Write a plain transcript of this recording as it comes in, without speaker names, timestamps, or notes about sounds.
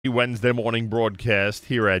Wednesday morning broadcast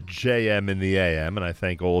here at JM in the AM, and I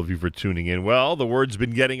thank all of you for tuning in. Well, the word's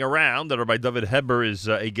been getting around that Rabbi David Heber is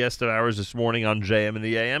a guest of ours this morning on JM in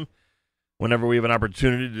the AM. Whenever we have an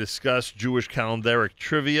opportunity to discuss Jewish calendaric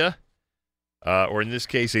trivia, or in this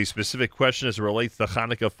case, a specific question as it relates to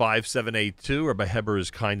Hanukkah 5782, Rabbi Heber is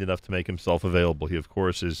kind enough to make himself available. He, of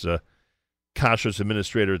course, is Kashrus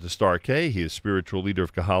administrator at the Star K. He is spiritual leader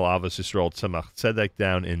of Kahal Avos Yisrael Tzemach Tzedek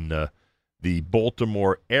down in the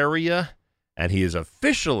Baltimore area, and he is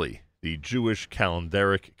officially the Jewish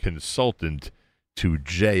calendaric consultant to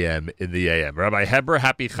JM in the AM. Rabbi Heber,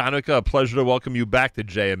 happy Hanukkah. A pleasure to welcome you back to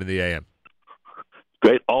JM in the AM.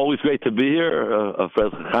 Great. Always great to be here.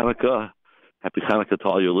 Fred Hanukkah. Happy Hanukkah to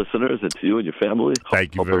all your listeners and to you and your family.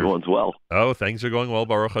 Thank you. Hope everyone's well. Oh, things are going well,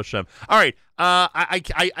 Baruch Hashem. All right.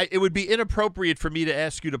 It would be inappropriate for me to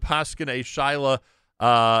ask you to paskin a shaila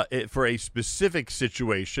for a specific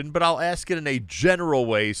situation, but I'll ask it in a general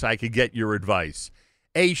way so I could get your advice.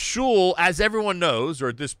 A shul, as everyone knows, or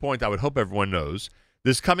at this point I would hope everyone knows,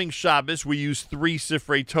 this coming Shabbos we use 3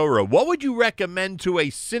 Sifrei Torah. What would you recommend to a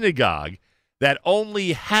synagogue that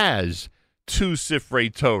only has 2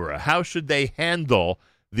 Sifrei Torah? How should they handle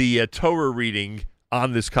the Torah reading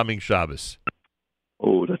on this coming Shabbos?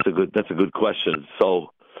 Oh, that's a good question.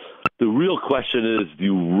 So the real question is, do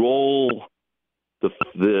you roll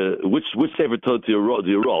which Sefer Torah do you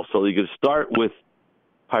roll? So you're going to start with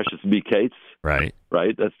Parshas Miketz, right?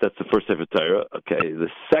 That's the first Sefer Torah. Okay, the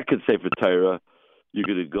second Sefer Torah, you're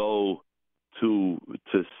going to go to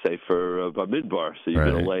Sefer Bamidbar. So you're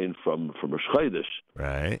going to lane from Rosh Chodesh,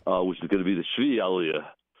 right? Which is going to be the Shvi Aliyah.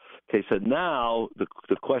 Okay, so now the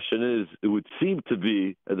question is, it would seem to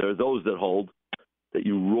be, and there are those that hold that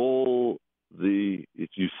you roll you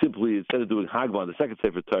simply, instead of doing Hagba on the second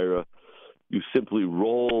Sefer Torah, you simply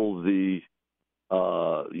roll you're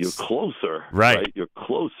closer, right? You're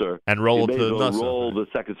closer, and roll you to the Nasa. Roll the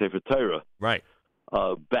second Sefer Torah, right?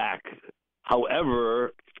 Back.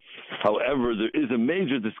 However, there is a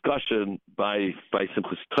major discussion by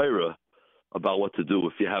Simchas Torah about what to do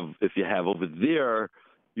if you have over there.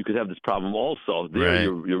 You could have this problem also. There,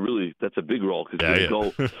 you're really, that's a big roll because you're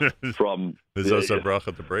going to go from V'zos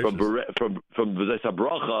HaBracha to Bereshis. From V'zos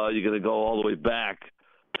HaBracha, you're going to go all the way back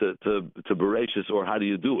to Bereshis, or how do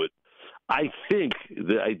you do it? I think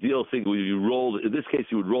the ideal thing would you roll. In this case,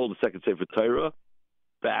 you would roll the second Sefer Torah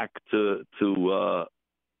back to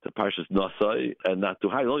Parshas Nasai and not to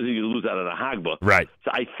Hagba. The only thing you lose out on a Hagba. Right.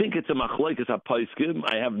 So I think it's a machlokes hapaiskim.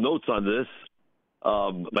 I have notes on this.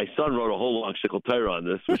 My son wrote a whole long shtickle Torah on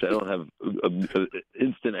this, which I don't have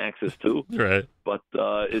instant access to. Right. But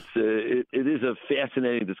it is a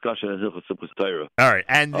fascinating discussion in Hilchos Simchas Torah. All right,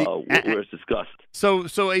 and where it's discussed.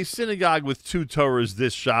 So a synagogue with 2 Torahs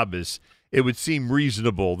this Shabbos, it would seem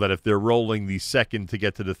reasonable that if they're rolling the second to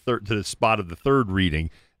get to the spot of the third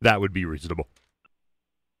reading, that would be reasonable.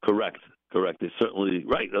 Correct. It's certainly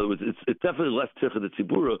right. In other words, it's definitely less tichah the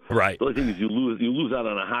tzibura. Right. The only thing is you lose out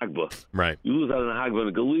on a hagba. Right. You lose out on a hagba in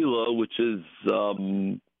a galila, which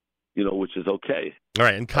is okay. All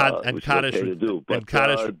right, and Kaddish okay to do. But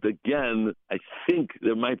again, I think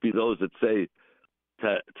there might be those that say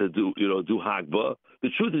to do hagba. The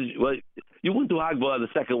truth is, you wouldn't do hagba on the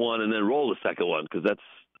second one and then roll the second one because that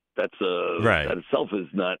itself is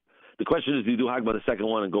not. The question is, do you do hagba on the second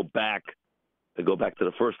one and go back to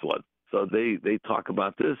the first one? So they talk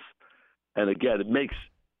about this, and again, it makes,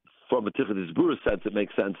 from a Tichas Zibura sense, it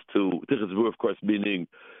makes sense to Tichas Zibura, of course, meaning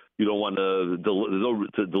you don't want to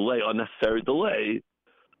delay unnecessary delay.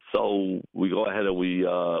 So we go ahead and we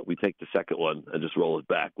take the second one and just roll it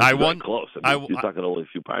back. Close. You're talking only a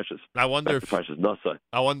few parshas. I wonder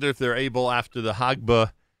if they're able, after the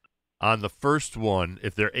Hagba on the first one,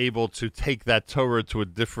 if they're able to take that Torah to a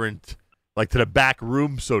different, like to the back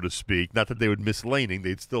room, so to speak. Not that they would miss laning;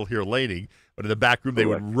 they'd still hear laning. But in the back room, they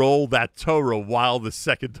would roll that Torah while the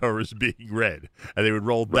second Torah is being read, and they would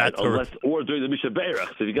roll that Torah. Or during the Misha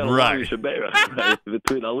Beirach. So if you got a long Misha Beirach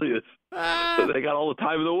between Aliyahs, so they got all the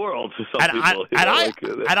time in the world. For some people,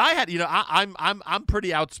 I'm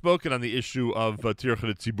pretty outspoken on the issue of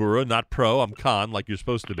Tircha Tzibura, not pro. I'm con, like you're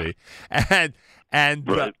supposed to be, and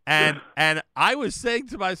I was saying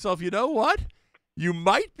to myself, you know what? You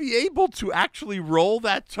might be able to actually roll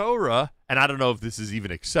that Torah, and I don't know if this is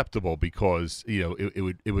even acceptable because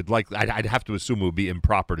it would likely, I'd have to assume it would be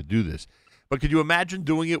improper to do this. But could you imagine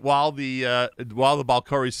doing it while the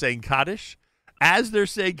Balkari is saying Kaddish? As they're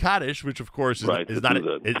saying Kaddish, which of course is not. It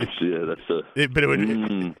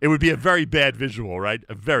would be a very bad visual, right?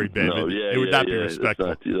 A very bad visual. It would not be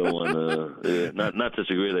respectful. You don't want to. Not such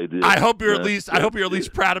a great idea. I hope you're at least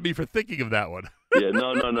proud of me for thinking of that one. Yeah,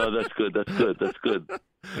 no. That's good. That's good. That's good.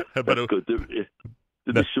 But That's good.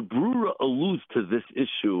 The Mishnah Berurah alludes to this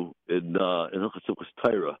issue in Hilchos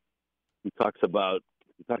Torah. He talks about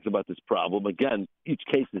this problem. Again, each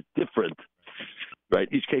case is different, right?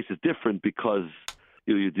 Each case is different because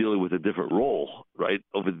you're dealing with a different role, right?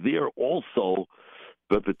 Over there also,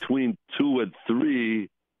 but between 2 and 3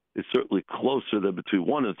 is certainly closer than between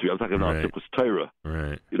 1 and 3. I'm talking about Hilchos Torah,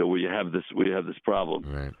 right? Where you have this problem.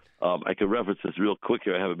 Right. I can reference this real quick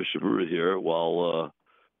here. I have a Mishnah Berurah here while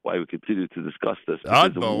we continue to discuss this.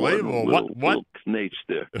 Unbelievable! What knach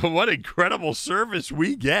there? What incredible service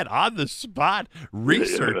we get on the spot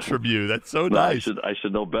research from you. That's so nice. I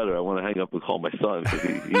should know better. I want to hang up and call my son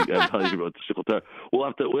because I'm telling you about the Shikol Torah.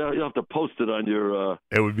 You'll have to post it on your.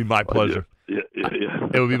 It would be my pleasure. Yeah.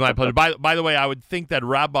 It would be my pleasure. By the way, I would think that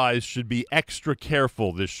rabbis should be extra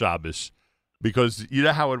careful this Shabbos. Because you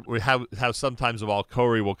know how sometimes a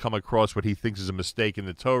Valkori will come across what he thinks is a mistake in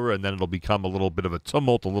the Torah, and then it'll become a little bit of a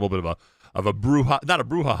tumult, a little bit of a brouhaha, not a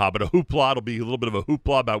brouhaha, but a hoopla. It'll be a little bit of a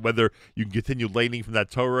hoopla about whether you can continue laning from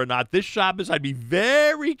that Torah or not. This Shabbos, I'd be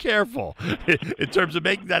very careful in terms of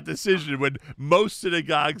making that decision when most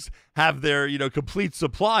synagogues have their complete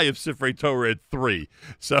supply of Sifrei Torah at 3.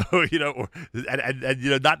 So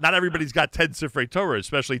not everybody's got 10 Sifrei Torah,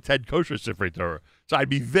 especially 10 kosher Sifrei Torah. So I'd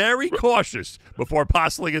be very cautious before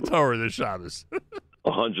apostling a Torah this Shabbos.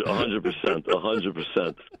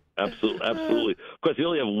 100%. Absolutely. Of course, you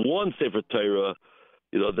only have one Sefer Torah,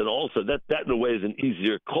 then also that in a way is an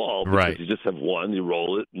easier call because right. You just have one, you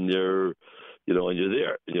roll it, and you're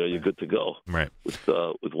there. You're good to go. Right.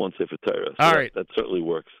 With one Sefer Torah. So all right. That certainly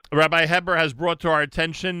works. Rabbi Heber has brought to our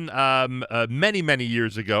attention many, many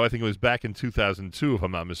years ago, I think it was back in 2002, if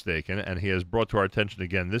I'm not mistaken, and he has brought to our attention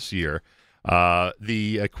again this year,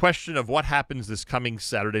 the question of what happens this coming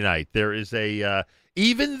Saturday night. There is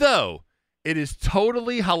even though it is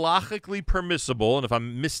totally halachically permissible, and if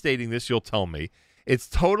I'm misstating this, you'll tell me, it's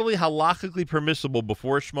totally halachically permissible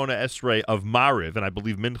before Shmona Esrei of Mariv, and I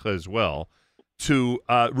believe Mincha as well, to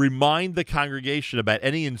remind the congregation about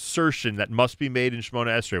any insertion that must be made in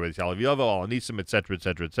Shmona Esrei, whether it's Alav Yavo, Al Nisim, etc.,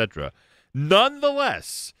 etc., etc.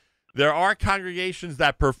 Nonetheless, there are congregations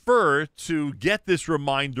that prefer to get this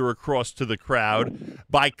reminder across to the crowd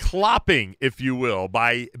by clopping, if you will,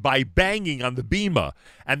 by banging on the bima.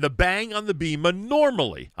 And the bang on the bima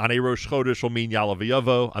normally on a Rosh Chodesh will mean Yalav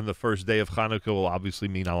Yavo. On the first day of Chanukah will obviously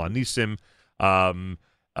mean Al Anisim. I'm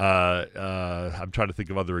trying to think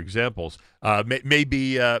of other examples.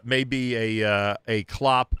 Maybe a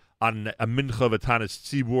clop on a mincha v'tanis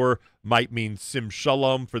tzibur might mean sim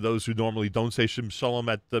shalom for those who normally don't say sim shalom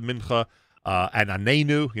at the mincha, and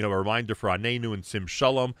anenu, a reminder for anenu and sim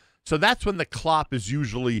shalom. So that's when the klop is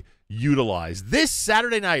usually utilized. This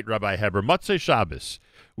Saturday night, Rabbi Heber, Motzei Shabbos,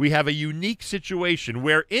 we have a unique situation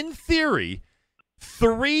where, in theory,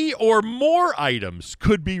 3 or more items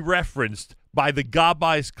could be referenced by the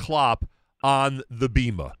Gabai's klop on the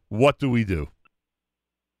bima. What do we do?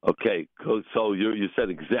 Okay, so you said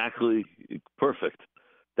exactly perfect.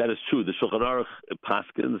 That is true. The Shulchan Aruch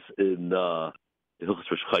Paskins in Hilchos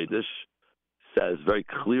Rosh Chodesh says very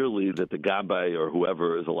clearly that the Gabbai or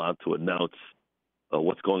whoever is allowed to announce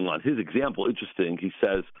what's going on. His example, interesting, he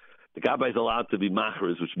says the Gabbai is allowed to be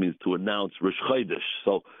machriz, which means to announce Rosh Chodesh.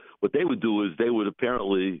 So what they would do is they would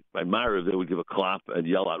apparently, by Mariv, they would give a clap and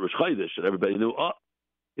yell out Rosh Chodesh, and everybody knew, I'm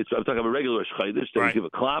talking about a regular Rosh Chodesh. They would give a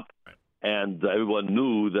clap. Right. And everyone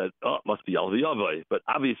knew that, it must be Yal V'Yavai. But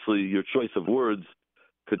obviously, your choice of words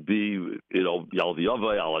could be, Yal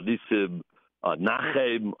V'Yavai, Al Anisim,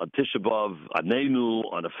 Nachem, on Tisha B'Av, Anenu,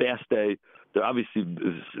 on a fast day. There are obviously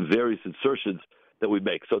various insertions that we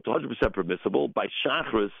make. So it's 100% permissible. By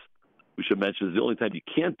Shachris, we should mention, is the only time you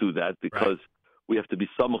can't do that because we have to be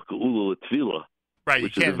Samach Ge'ula L'Tfilah,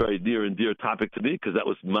 which is a very near and dear topic to me because that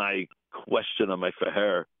was my question on my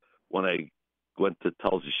Feher when I went to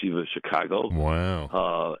Tal's Yeshiva Chicago.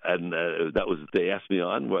 Wow. And that was they asked me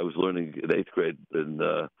on where I was learning in 8th grade in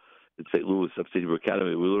St. Louis Upstate Hebrew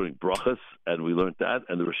Academy. We were learning brachas, and we learned that.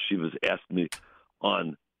 And the Rosh Yeshivas asked me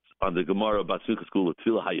on the Gemara about Smichas Ge'ula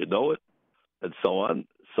Tefillah, how you know it, and so on.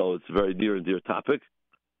 So it's a very near and dear topic.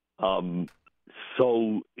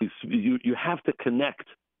 So you have to connect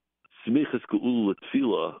Smichas Ge'ula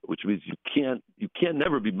Tefillah, which means you can't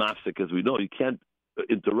never be mafsek, as we know. You can't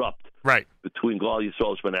interrupt between Gal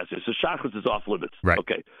Yisrael and Shemana Esrei. So Shachris is off limits. Right.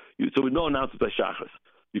 Okay. So we know announcements by Shachris.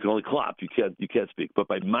 You can only clap. You can't speak. But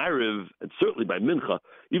by Ma'ariv, and certainly by Mincha,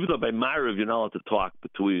 even though by Ma'ariv you're not allowed to talk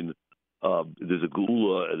between there's a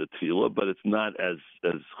Geula and a Tefillah, but it's not as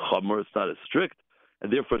chomer, it's not as strict,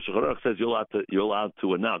 and therefore Shulchan Aruch says you're allowed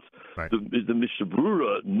to announce. Right. The Mishnah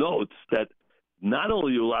Berurah notes that not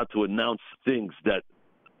only are you allowed to announce things that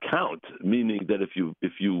count, meaning that if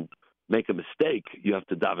you make a mistake, you have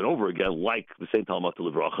to daven over again, like the Saint Talmud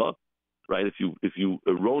Livracha, right? If you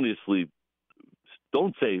erroneously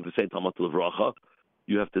don't say the Saint Talmud Livracha,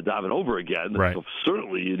 you have to daven over again. Right. So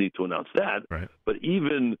certainly you need to announce that. Right. But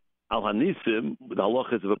even Al Hanisim, the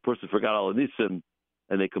halacha is if a person forgot Al Hanisim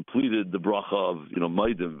and they completed the bracha of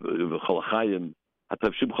Maidim, Chalachayim,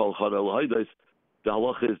 Hatavshim Chalachad El Haidais, the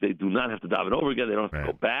halacha is they do not have to daven over again. They don't have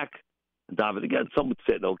to go back and daven again. Some would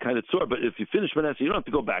say no, kind of sore, but if you finish Manasseh, you don't have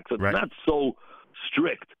to go back. So it's not so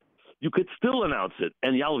strict. You could still announce it.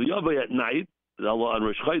 And Yalav Yavai at night, on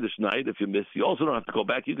Rosh Chodesh night, if you miss, you also don't have to go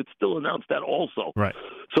back. You could still announce that also. Right.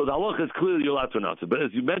 So the halacha is clearly you're allowed to announce it. But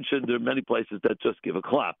as you mentioned, there are many places that just give a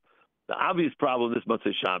clap. The obvious problem this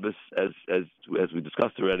Motzei Shabbos, as we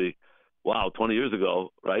discussed already, 20 years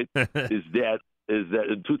ago, right, is that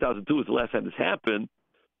in 2002 was the last time this happened.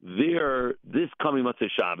 This coming Motzei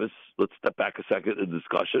Shabbos, let's step back a second in the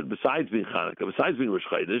discussion, besides being Chanukah, besides being Rosh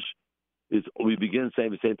Chodesh, is we begin saying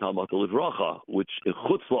the same Talmud Livracha, which in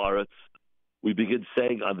Chutz La'aretz, we begin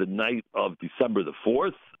saying on the night of December the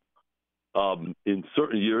 4th. In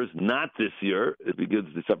certain years, not this year. It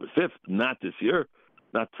begins December 5th, not this year.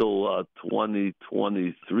 Not till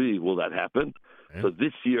 2023 will that happen. Okay. So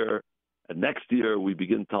this year and next year, we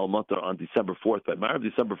begin Talmud on December 4th. By Marav,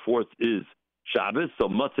 December 4th is Shabbos. So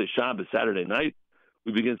Motzei Shabbos, Saturday night,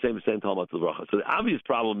 we begin saying the same Talmud Livracha. So the obvious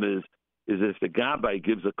problem is if the Gabbai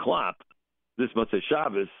gives a clap this Motzei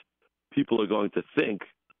Shabbos, people are going to think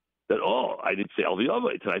that, I didn't say Al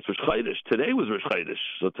V'Yavai. Tonight's Rosh Chodesh. Today was Rosh Chodesh.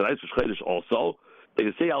 So tonight's Rosh Chodesh also. They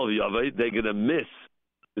can say Al V'Yavai. They're going to miss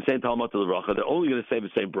the same Talmud Livracha. They're only going to say the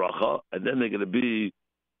same bracha, and then they're going to be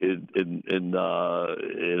in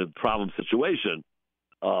a problem situation.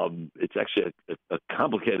 It's actually a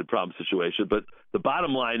complicated problem situation, but the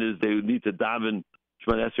bottom line is they need to daven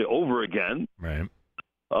Shemona Esrei over again. Right.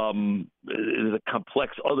 There's a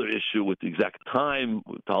complex other issue with the exact time.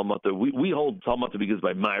 Talmud, we hold Talmud begins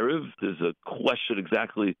by Ma'ariv. There's a question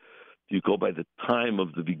exactly. Do you go by the time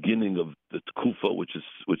of the beginning of the Tkufa, which is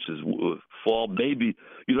fall? Maybe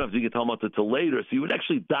you don't have to get Talmud until later. So you would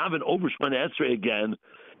actually daven over Shemona Esrei again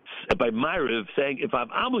by Ma'ariv, saying, if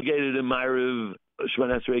I'm obligated in Ma'ariv,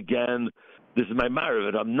 Shemona Esrei again, this is my Ma'ariv.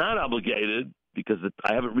 And I'm not obligated because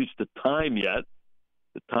I haven't reached the time yet.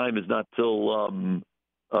 The time is not till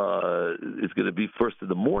it's going to be first in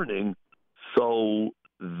the morning. So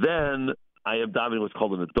then I am davening what's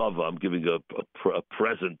called an adava. I'm giving a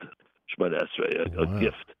present, Shemona Esrei, a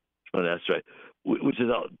gift, Shemona Esrei, which is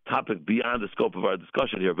a topic beyond the scope of our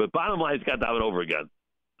discussion here. But bottom line, it's got to daven over again.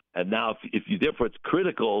 And now, therefore, it's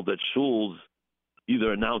critical that shuls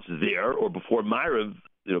either announce there or before Ma'ariv,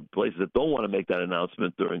 places that don't want to make that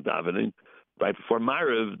announcement during davening, right before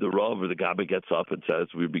Ma'ariv, the Rav or the Gabbai gets up and says,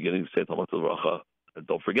 we're beginning to say Talmud Livracha, and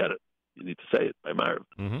don't forget it. You need to say it by Ma'ariv.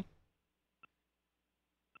 Mm-hmm.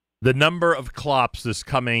 The number of klops this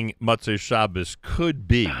coming Motzei Shabbos could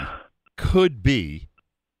be,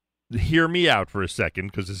 hear me out for a second,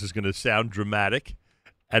 because this is going to sound dramatic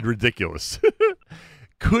and ridiculous,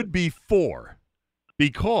 could be 4,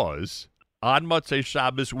 because on Motzei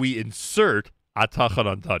Shabbos we insert Atachan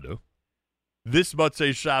Antanu. This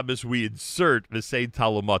Motzei Shabbos we insert V'sein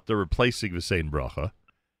Talumata, replacing V'sein Bracha.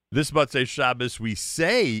 This Motzei Shabbos we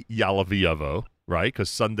say Yalav V'Yavo, right,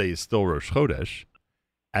 because Sunday is still Rosh Chodesh.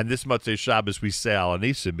 And this Motzei Shabbos we say Al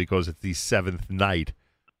Hanisim because it's the 7th night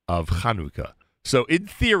of Chanukah. So in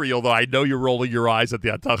theory, although I know you're rolling your eyes at the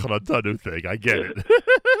Atachan Antanu thing, I get it.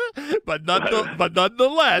 but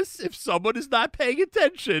nonetheless, if someone is not paying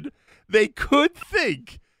attention, they could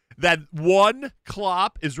think that one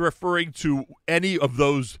klop is referring to any of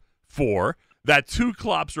those 4, that 2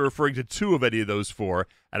 klops are referring to 2 of any of those 4,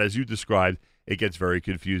 and as you described, it gets very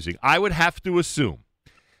confusing. I would have to assume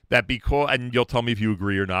that because, and you'll tell me if you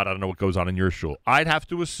agree or not, I don't know what goes on in your shul, I'd have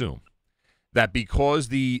to assume that because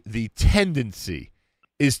the tendency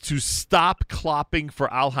is to stop klopping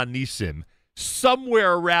for Al Hanisim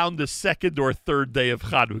somewhere around the 2nd or 3rd day of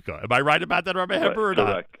Chanukah. Am I right about that, Rabbi Heber, or not?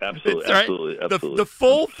 Correct. Absolutely. The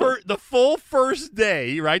full first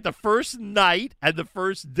day, right? The first night and the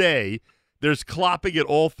first day, there's klopping at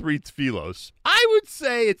all 3 tefillos. I would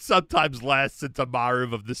say it sometimes lasts into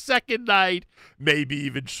Ma'ariv of the 2nd night, maybe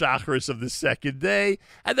even Shacharis of the 2nd day,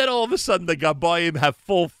 and then all of a sudden the Gabbayim have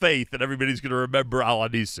full faith that everybody's going to remember Al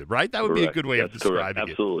Hanisim, right? That would be a good way of describing it.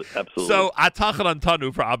 Absolutely. So Atachan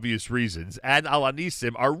Antanu, for obvious reasons, and Al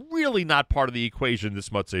Hanisim are really not part of the equation this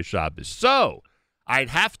Motzei Shabbos. So I'd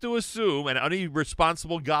have to assume, and any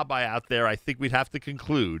responsible Gabbai out there, I think we'd have to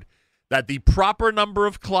conclude, that the proper number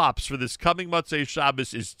of klops for this coming Motzei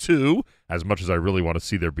Shabbos is 2, as much as I really want to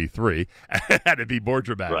see there be 3, and it'd be more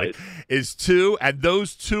dramatic, is 2, and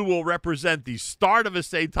those 2 will represent the start of a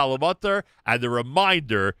Sei Talamotar and the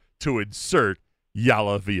reminder to insert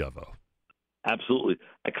Yala V'Yavo. Absolutely.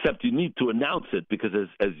 Except you need to announce it because,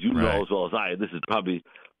 as you know as well as I, and this is probably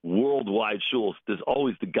worldwide shuls, there's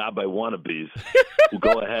always the Gabbai wannabes who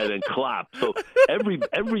go ahead and clap. So every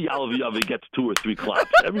Yalav Yavi gets 2 or 3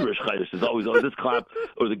 claps. Every Rish Chodesh is always this clap,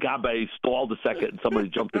 or the Gabbai stalled a second and somebody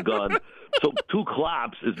jumped the gun. So 2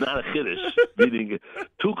 claps is not a chiddush, meaning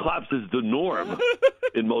 2 claps is the norm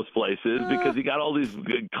in most places because you got all these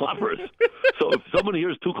clappers. So if someone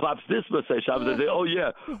hears 2 claps this Motzei Shabbos, they say, "Oh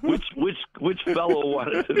yeah, which fellow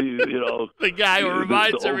wanted to be, the guy who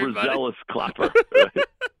reminds the everybody, overzealous clapper." Right?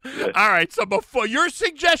 Yeah. All right, so before your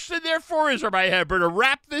suggestion, therefore, is, Rabbi Heber, to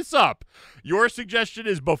wrap this up. Your suggestion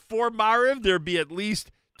is before Mariv, there be at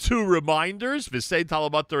least 2 reminders, V'sei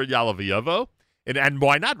Talamotar and Yala V'Yavo, and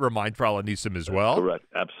why not remind for Alanisim as well? Correct,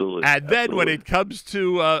 absolutely. And then when it comes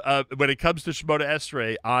to Shemona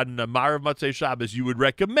Esrei on Mariv Motzei Shabbos, you would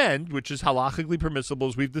recommend, which is halachically permissible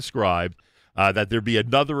as we've described, that there be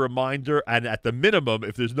another reminder, and at the minimum,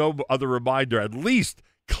 if there's no other reminder, at least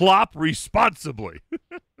clop responsibly.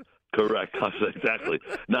 Correct, exactly.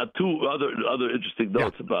 Now, 2 other interesting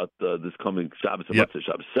notes about this coming Shabbos and Motzei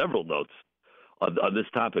Shabbos. Several notes on this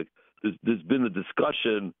topic. There's been a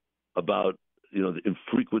discussion about the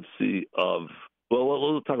infrequency of.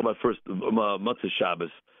 Well, let's talk about first Motzei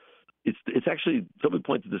Shabbos. It's actually, somebody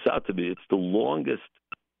pointed this out to me. It's the longest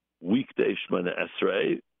weekday Shemona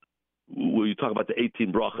Esrei, where you talk about the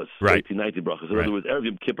 18 brachas, 18, 19 brachas. In other words, Erev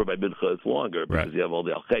Yom Kippur by Mincha is longer because you have all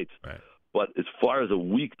the Al-Chetz. Right. But as far as a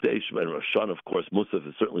weekday Shemona, Rosh Hashanah, of course, Musaf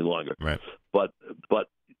is certainly longer. Right. But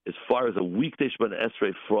as far as a weekday Shemona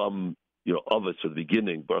Esrei from Avos, from the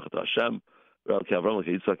beginning, Baruch Atah Hashem, Avram,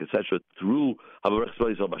 Yitzchak, etc., through Havarech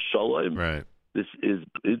Yisrael Shalom. Right. This is,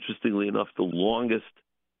 interestingly enough, the longest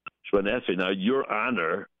Shemona Esrei. Now, Your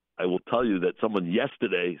Honor, I will tell you that someone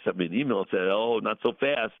yesterday sent me an email and said, "Oh, not so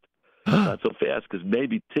fast, not so fast," because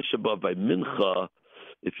maybe Tisha B'Av by Mincha.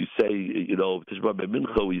 If you say, Tisha B'Av by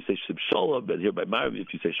Mincha, you say Shib Shalom, but here by Mariv,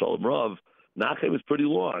 if you say Shalom Rav, Nachem is pretty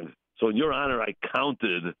long. So in Your Honor, I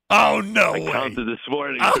counted. Oh, no way. I counted this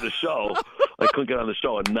morning for the show. I couldn't get on the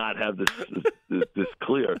show and not have this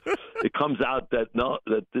clear. It comes out that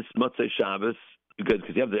this Motzei Shabbos, because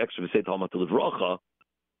you have the extra V'sei Talamotar Livrocha,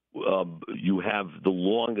 you have the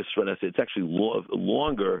longest Shemona Esrei. It's actually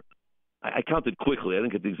longer. I counted quickly. I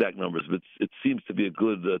didn't get the exact numbers, but it seems to be a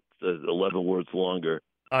good 11 words longer.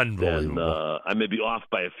 Unbelievable. I may be off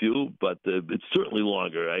by a few, but it's certainly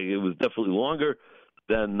longer. It was definitely longer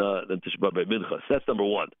than Tisha B'Av by Mincha. So that's number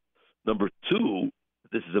 1. Number 2,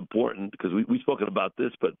 this is important because we've spoken about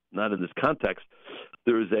this, but not in this context.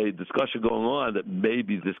 There is a discussion going on that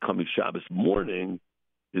maybe this coming Shabbos morning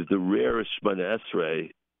is the rarest Shemona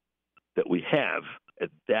Esrei that we have. And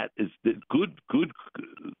that is the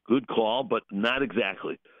good call, but not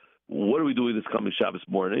exactly. What are we doing this coming Shabbos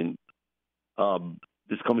morning?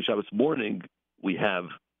 This coming Shabbos morning, we have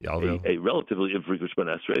a relatively infrequent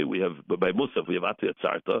Shemona Esrei. We have, by Musaf, we have Atiyat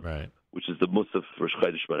Sarta, which is the Musaf for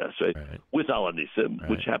Shchodesh Shemona Esrei, with Alanisim,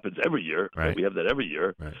 which happens every year. Right? We have that every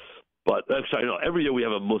year. Right. But actually, every year we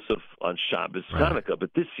have a Musaf on Shabbos Chanukah. But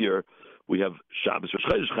this year we have Shabbos for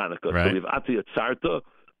Shchodesh Chanukah. So we have Atiyat Sarta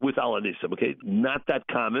with Alanisim. Okay, not that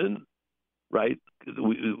common, right?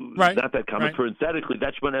 Not that common. Parenthetically,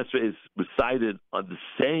 that Shemona Esrei is recited on the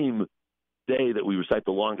same day that we recite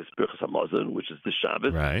the longest Birchas Hamazon, which is the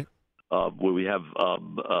Shabbos, where we have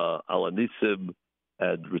Alanisim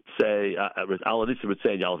and Ritzei, Alanisim,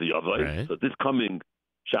 Ritzei, and Yalav V'Yavo. Right. So this coming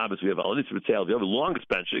Shabbos, we have Alanisim, Ritzei, Yalav V'Yavo, the longest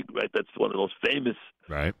benching, right? That's one of those famous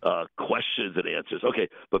questions and answers. Okay,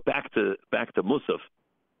 but back to Musaf.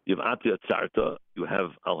 You have Atiyat Sarta, you have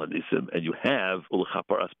Alanisim, and you have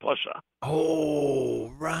Ulechaparas Pasha. Oh,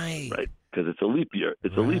 right. Right, because it's a leap year.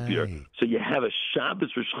 It's a leap year. So you have a Shabbos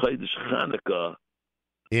Rosh Chodesh Chanukah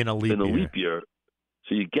in a leap year.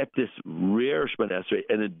 So you get this rare Shemona Esrei.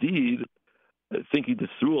 And indeed, thinking this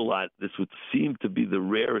through a lot, this would seem to be the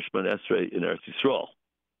rarest Shemona Esrei in Eretz Yisrael.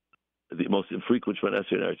 The most infrequent Shemona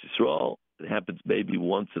Esrei in Eretz Yisrael. It happens maybe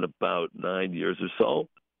once in about 9 years or so,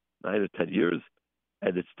 9 or 10 years.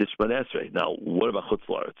 And it's this Shemona Esrei. Now, what about Chutz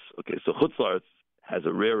La'aretz? Okay, so Chutz La'aretz has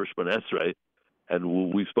a rare Shemona Esrei,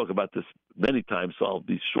 and we've spoken about this many times, so I'll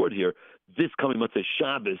be short here. This coming Motzei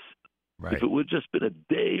Shabbos, if it would have just been a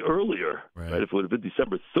day earlier, if it would have been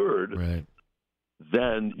December 3rd,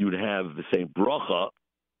 then you would have the same bracha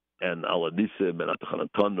and Alanisim and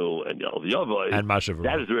Atachanantanu and Yalav V'Yavo. And Mashav.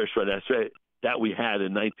 That is the rare Shemona Esrei. That we had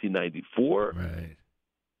in 1994, Right.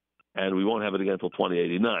 and we won't have it again until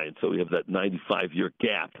 2089. So we have that 95-year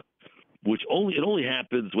gap, which only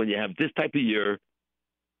happens when you have this type of year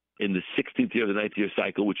in the 16th year of the 9th year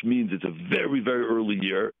cycle, which means it's a very, very early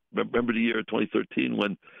year. Remember the year 2013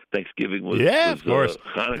 when Thanksgiving was, of course.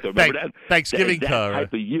 Hanukkah? Remember that? Thanksgiving that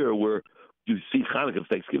type of year where you see Hanukkah,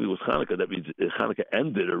 Thanksgiving was Hanukkah. That means Hanukkah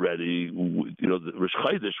ended already. The Rosh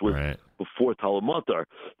Chodesh was before Talmud Matar.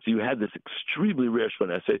 So you had this extremely rare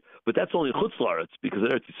Shemona Esrei, but that's only in Chutz La'aretz, because in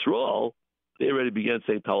Eretz Yisrael, they already began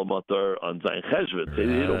saying Talmud Matar on Zayin Cheshvan. Right. They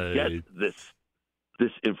don't get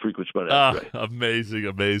this infrequent Shemona Esrei.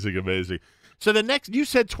 Amazing. So the next, you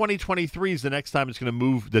said 2023 is the next time it's going to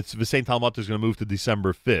move. That's the St. Talmud is going to move to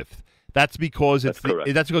December 5th. That's because it's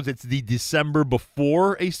the December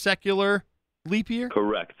before a secular leap year.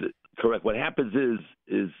 Correct. What happens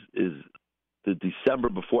is the December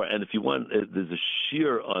before, and if you want, there's a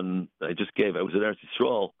shear on. I was in Eretz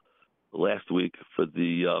Yisrael last week for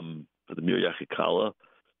the Mir Yachikala,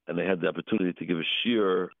 and they had the opportunity to give a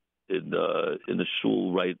shear in the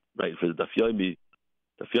shul right for the Daf Yomi.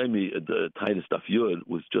 Daf Yomi, the Titus Daf Yud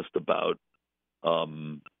was just about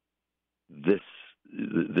this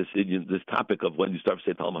topic of when you start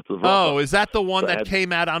saying Talmud. Oh, is that the one that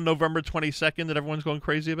came out on November 22nd that everyone's going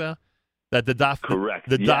crazy about? That the daf, correct.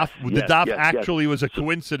 The daf actually was a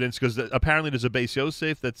coincidence, because apparently there's a Beis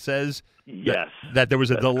Yosef that says that there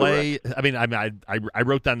was a delay. Correct. I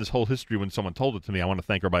wrote down this whole history when someone told it to me. I want to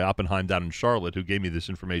thank Rabbi Oppenheim down in Charlotte who gave me this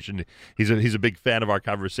information. He's a big fan of our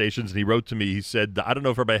conversations, and he wrote to me. He said, I don't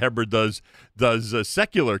know if Rabbi Heber does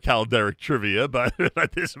secular calderic trivia, but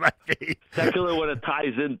this might be secular when it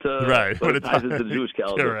ties into when it ties into the Jewish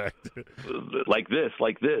calendar. Correct. Like this.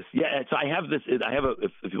 Yeah. So I have this.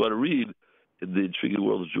 If you want to read in the Intriguing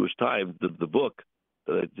World of Jewish Time, the book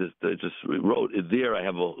that I just wrote. In there, I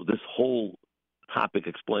have this whole topic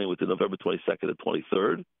explained within November 22nd and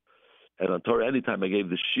 23rd. And on Torah Anytime, I gave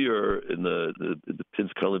the shir in the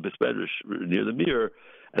Pins Karlin Bismedrash near the Mir,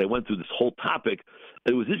 and I went through this whole topic.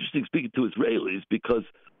 And it was interesting speaking to Israelis, because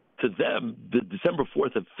to them, the December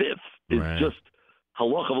 4th and 5th is just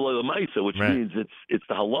halacha v'lo l'maisa, which means it's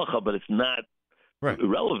the halacha, but it's not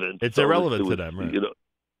irrelevant. It's irrelevant to them, right?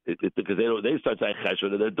 Because they start saying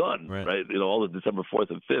cheshvan and they're done, right? All the December 4th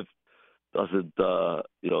and 5th doesn't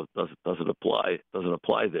apply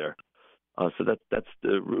there. So that's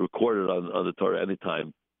recorded on the Torah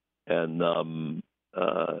Anytime, and Baruch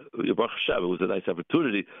Hashem, it was a nice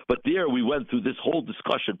opportunity. But there we went through this whole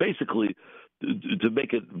discussion. Basically, to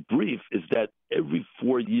make it brief, is that every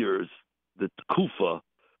 4 years, the Kufa,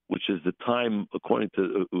 which is the time according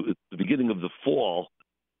to the beginning of the fall,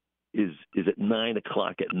 is at 9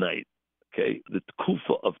 o'clock at night. Okay, the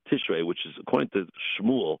Kufa of Tishrei, which is according to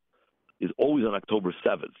Shmuel, is always on October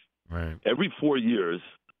 7th. Right. Every 4 years,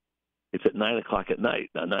 it's at 9 o'clock at night.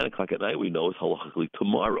 Now, 9 o'clock at night, we know, is halachically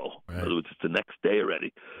tomorrow. Right. In other words, it's the next day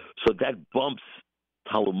already. So that bumps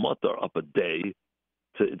Talmud Matar up a day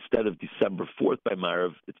to, instead of December 4th by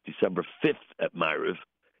Ma'ariv, it's December 5th at Ma'ariv.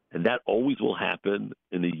 And that always will happen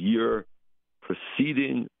in a year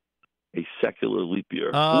preceding a secular leap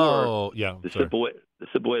year. The simple way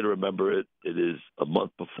to remember it is a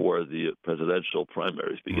month before the presidential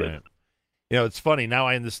primaries begin. Right. It's funny. Now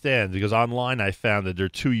I understand, because online I found that there are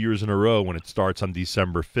 2 years in a row when it starts on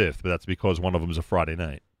December 5th, but that's because one of them is a Friday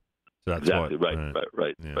night. So that's exactly right.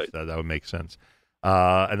 Yes, right. That would make sense.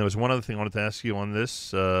 And there was one other thing I wanted to ask you on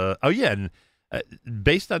this.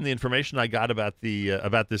 Based on the information I got about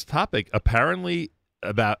this topic, apparently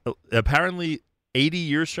 80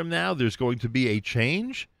 years from now, there's going to be a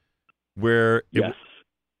change where yes.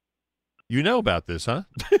 You know about this, huh?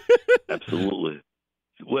 Absolutely.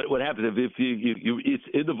 What happens if you it's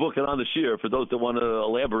in the book and on the shir for those that want to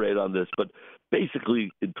elaborate on this, but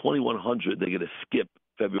basically in 2100 they're going to skip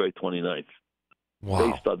February 29th.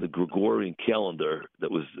 Wow. Based on the Gregorian calendar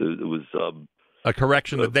it was a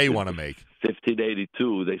correction that they want to make.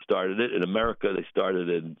 1582 they started it. In America they started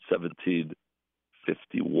in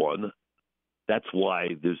 1751. That's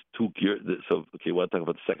why there's two gear. So, okay, when I talk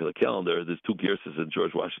about the secular calendar, there's 2 Gerses in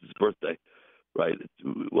George Washington's birthday, right?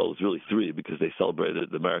 Well, it's really 3 because they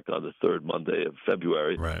celebrated America on the 3rd Monday of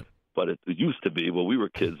February. Right. But it used to be, when we were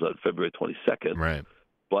kids, on February 22nd. Right.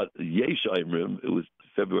 But Yesh Imrim, it was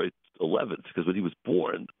February 11th, because when he was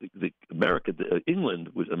born, America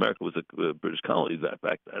was a British colony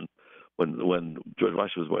back then. When George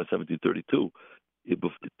Washington was born in 1732.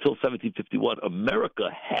 Until 1751,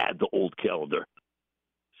 America had the old calendar.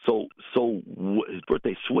 So his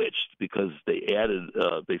birthday switched because they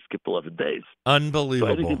skipped 11 days.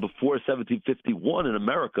 Unbelievable. So anything before 1751 in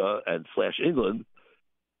America and / England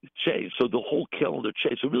changed. So the whole calendar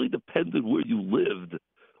changed. So it really depended where you lived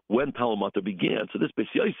when Talamata began. So this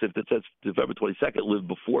Beis Yosef that says November 22nd lived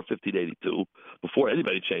before 1582, before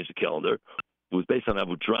anybody changed the calendar. It was based on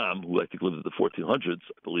Abu Dram, who I think lived in the 1400s,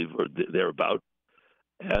 I believe, or thereabout.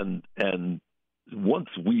 And once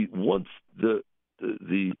the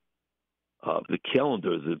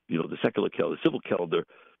calendar, the secular calendar, the civil calendar,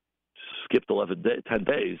 skipped 10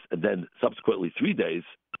 days, and then subsequently 3 days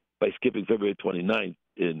by skipping February 29th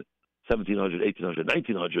in 1700, 1800,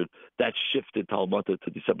 1900, that shifted Talamata to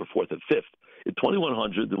December 4th and 5th. In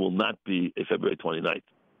 2100, there will not be a February 29th,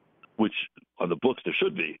 which on the books there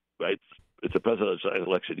should be, right? It's a presidential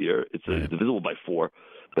election year. It's divisible by 4,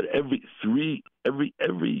 but every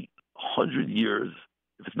 100 years,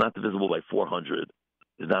 if it's not divisible by 400,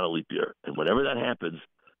 is not a leap year. And whenever that happens,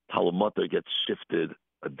 Talamata gets shifted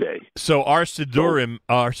a day. So our Siddurim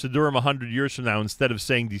 100 years from now, instead of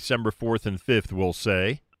saying December 4th and 5th, we'll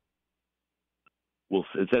say?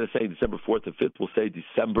 Instead of saying December 4th and 5th, we'll say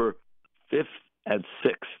December 5th and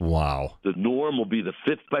 6th. Wow. The norm will be the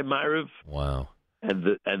 5th by Ma'ariv. Wow. And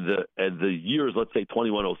the years, let's say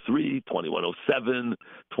 2103, 2107,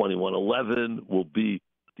 2111 will be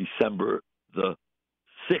December the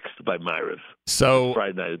 6th by Ma'ariv. So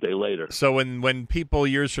Friday night, a day later. So when people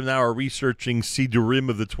years from now are researching Siddurim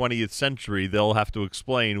of the 20th century, they'll have to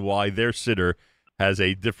explain why their Siddur has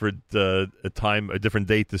a different a different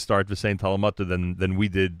date to start the same Talamata than we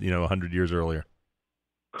did, 100 years earlier.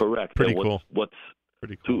 Correct. Pretty cool. What's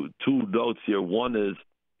pretty cool. Two notes here. One is,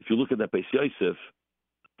 if you look at that Beis Yosef,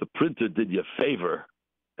 the printer did you a favor,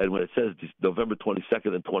 and when it says November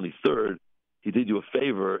 22nd and 23rd, he did you a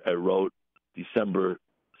favor and wrote December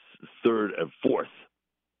 3rd and 4th,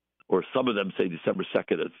 or some of them say December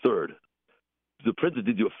 2nd and 3rd. The printer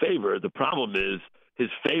did you a favor. The problem is his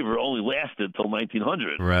favor only lasted until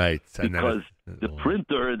 1900. Right. Because the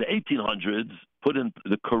printer in the 1800s put in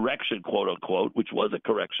the correction, quote unquote, which was a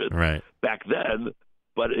correction back then.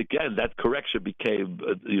 But again, that correction became,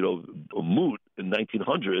 moot in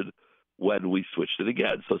 1900 when we switched it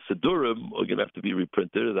again. So Siddurim are going to have to be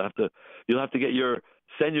reprinted. You'll have to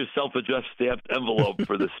send your self-addressed stamped envelope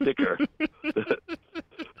for the sticker to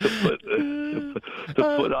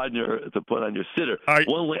put on your siddur.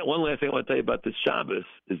 One last thing I want to tell you about this Shabbos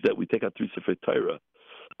is that we take out 3 Sifrei Torah.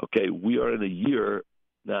 Okay, we are in a year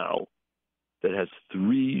now that has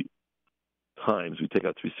 3 times we take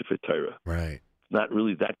out 3 Sifrei Torah. Right. It's not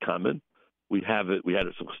really that common. We had it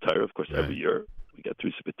Simchas Torah, of course, every year. We got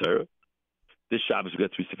 3 Sifrei Torah. This Shabbos we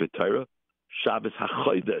got 3 Sifrei Torah. Shabbos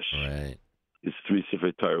HaChodesh is 3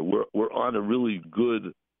 Sifrei Torah. We're on a really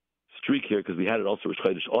good streak here because we had it also Rosh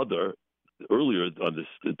Chodesh Adar earlier on this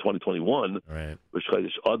in 2021. Right. Rosh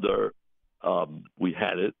Chodesh Adar, we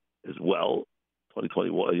had it as well.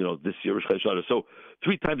 2021, this year Rosh Chodesh Adar. So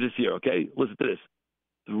 3 times this year. Okay, listen to this.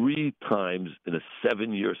 3 times in a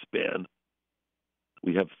 7-year span,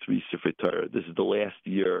 we have 3 Sifrei Torah. This is the last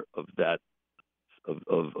year of that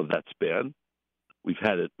span. We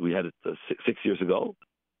had it 6 years ago,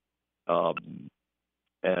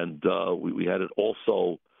 and we had it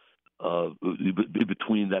also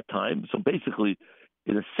between that time. So basically,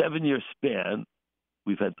 in a 7-year span,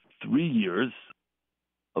 we've had 3 years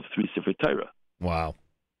of 3 Sifrei Torah. Wow,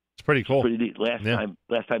 it's pretty cool. It's pretty neat. Last time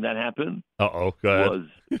that happened, go ahead.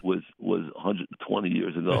 was 120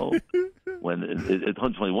 years ago. When it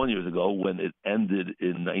 121 years ago, when it ended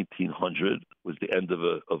in 1900, was the end of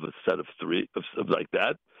a set of 3 of like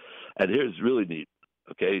that. And here's really neat.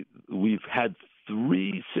 Okay, we've had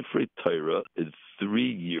 3 Sifrei Torah in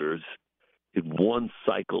 3 years in one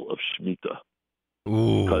cycle of Shemitah.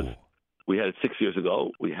 Ooh. Because we had it 6 years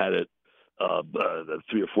ago, we had it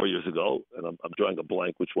 3 or 4 years ago, and I'm drawing a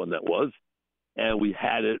blank which one that was, and we've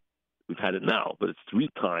had it now, but it's 3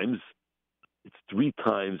 times. It's 3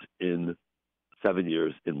 times in 7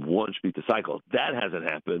 years in one Shemitah cycle. That hasn't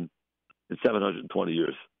happened in 720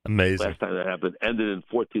 years. Amazing. Last time that happened ended in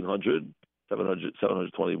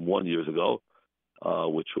 721 years ago,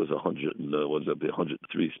 which was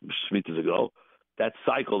 103 Shemitahs ago. That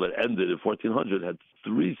cycle that ended in 1400 had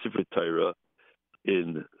 3 Sifrei Torah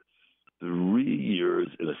in 3 years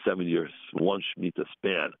in a 7-year one Shemitah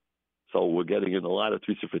span. So we're getting in a lot of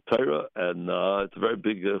 3 Sifrei Torah, and it's a very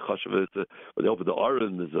big chashuv. When they open the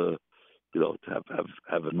Aron, there's to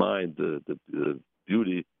have in mind the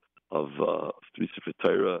beauty of 3 Sifrei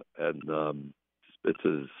Torah, and it's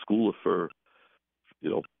a school for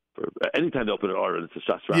anytime they open an Aron, it's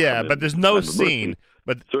a shasra. Yeah, but there's no scene.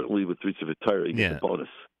 But certainly with 3 Sifrei Torah, you get the bonus.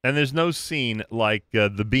 And there's no scene like the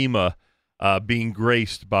Bima being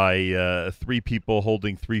graced by 3 people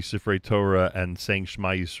holding 3 Sifrei Torah and saying Shema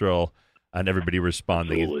Yisrael and everybody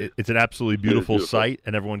responding. Absolutely. It's an absolutely beautiful, beautiful. sight,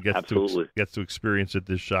 and everyone gets to experience it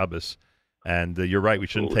this Shabbos. And you're right, we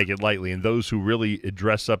shouldn't take it lightly. And those who really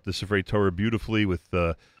dress up the Sefer Torah beautifully with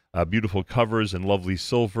beautiful covers and lovely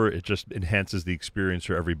silver, it just enhances the experience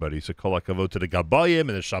for everybody. So kol hakavod to the Gabayim and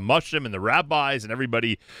the Shamashim and the rabbis and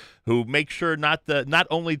everybody who make sure not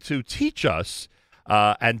only to teach us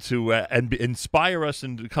and to inspire us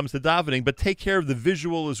when it comes to davening, but take care of the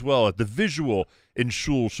visual as well. The visual in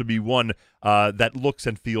shul should be one that looks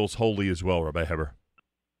and feels holy as well, Rabbi Heber.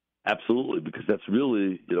 Absolutely, because that's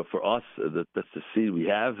really, for us, that's the seed we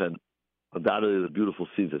have, and undoubtedly the beautiful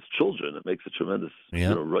seeds as children. It makes a tremendous,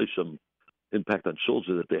 Rosham impact on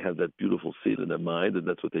children that they have that beautiful seed in their mind, and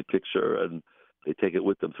that's what they picture, and they take it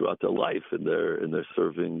with them throughout their life in their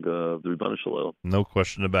serving the Ribbon Shalom. No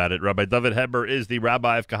question about it. Rabbi David Heber is the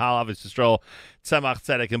rabbi of Kahal Ahavas Yisrael Tzemach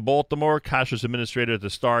Tzedek in Baltimore, Kashrus administrator at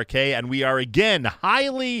the Star K, and we are again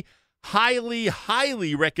highly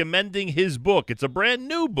recommending his book. It's a brand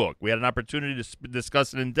new book. We had an opportunity to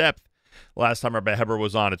discuss it in depth last time Rabbi Heber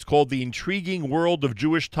was on. It's called The Intriguing World of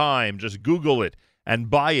Jewish Time. Just Google it and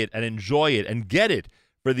buy it and enjoy it and get it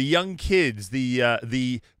for the young kids,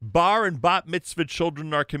 the bar and bat mitzvah children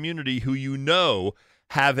in our community who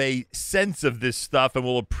have a sense of this stuff and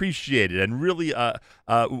will appreciate it and really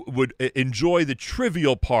would enjoy the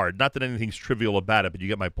trivial part. Not that anything's trivial about it, but you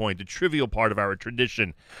get my point. The trivial part of our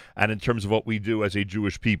tradition and in terms of what we do as a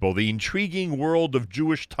Jewish people. The Intriguing World of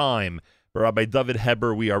Jewish Time. For Rabbi David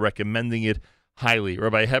Heber, we are recommending it highly.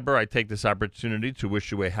 Rabbi Heber, I take this opportunity to wish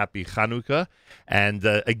you a happy Chanukah. And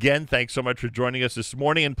again, thanks so much for joining us this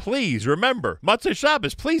morning. And please remember, Motzei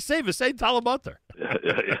Shabbos, please save us Ein Talamoter. Yeah,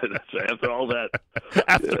 that's right. After all that.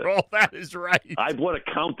 All that is right. I bought a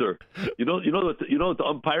counter. You know what the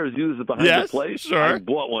umpires use behind the plate? Sure. I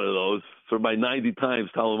bought one of those for my 90 times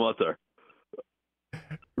Talamoter.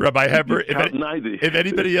 Rabbi Heber, if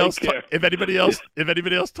anybody else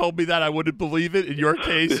told me that, I wouldn't believe it. In your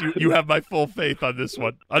case, you have my full faith on this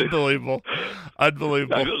one. Unbelievable. Thank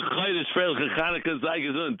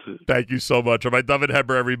you so much. Rabbi David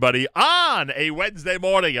Heber, everybody, on a Wednesday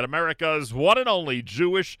morning at America's one and only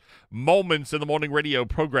Jewish Moments in the Morning radio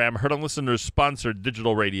program, heard on listeners-sponsored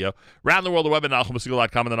digital radio. Around the world, the web at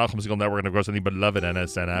NachumSegal.com and the Nachum Segal Network, and of course, on the beloved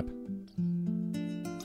NSN app.